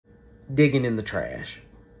digging in the trash.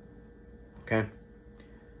 Okay?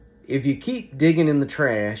 If you keep digging in the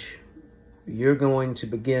trash, you're going to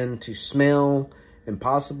begin to smell and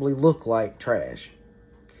possibly look like trash.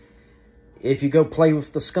 If you go play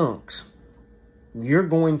with the skunks, you're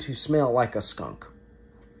going to smell like a skunk.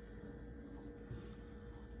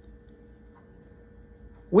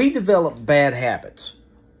 We develop bad habits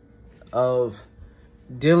of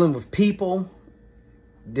dealing with people,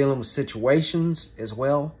 dealing with situations as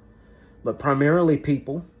well, but primarily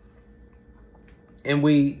people. And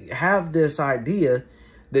we have this idea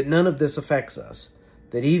that none of this affects us,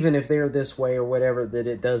 that even if they're this way or whatever, that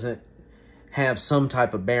it doesn't have some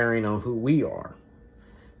type of bearing on who we are.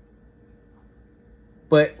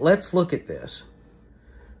 But let's look at this.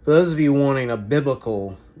 For those of you wanting a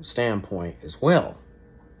biblical standpoint as well,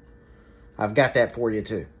 I've got that for you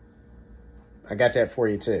too.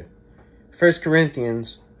 1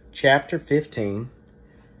 Corinthians chapter 15,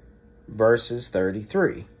 verses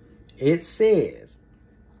 33. It says,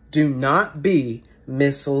 "Do not be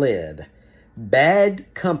misled.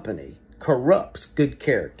 Bad company corrupts good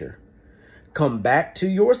character. Come back to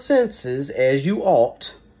your senses as you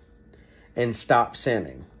ought and stop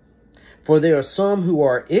sinning. For there are some who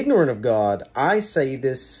are ignorant of God. I say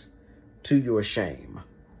this to your shame."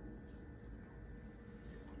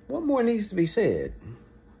 What more needs to be said?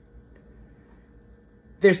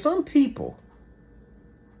 There's some people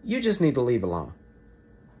you just need to leave alone.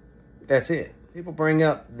 That's it. People bring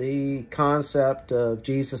up the concept of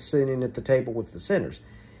Jesus sitting at the table with the sinners.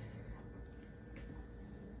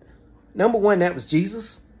 Number one, that was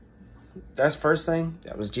Jesus. That's the first thing.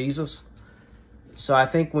 That was Jesus. So I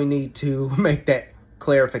think we need to make that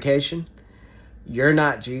clarification. You're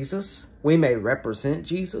not Jesus. We may represent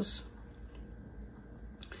Jesus.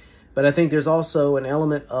 But I think there's also an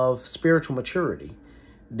element of spiritual maturity.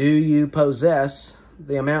 Do you possess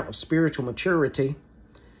the amount of spiritual maturity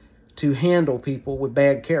to handle people with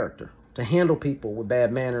bad character, to handle people with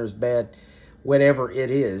bad manners, bad whatever it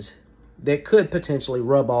is that could potentially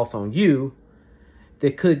rub off on you,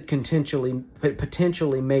 that could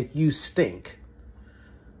potentially make you stink?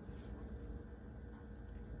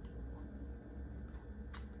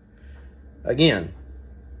 Again,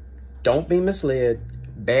 don't be misled.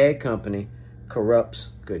 Bad company corrupts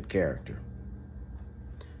good character.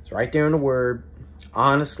 It's right there in the word.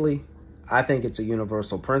 Honestly, I think it's a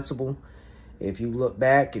universal principle. If you look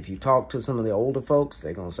back, if you talk to some of the older folks,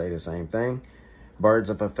 they're going to say the same thing.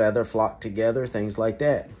 Birds of a feather flock together, things like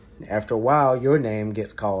that. After a while, your name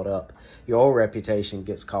gets called up. Your reputation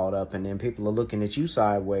gets called up, and then people are looking at you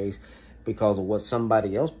sideways because of what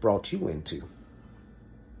somebody else brought you into.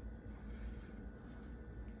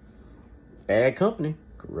 Bad company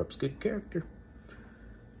corrupts good character.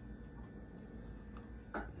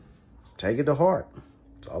 Take it to heart.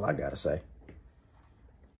 That's all I got to say.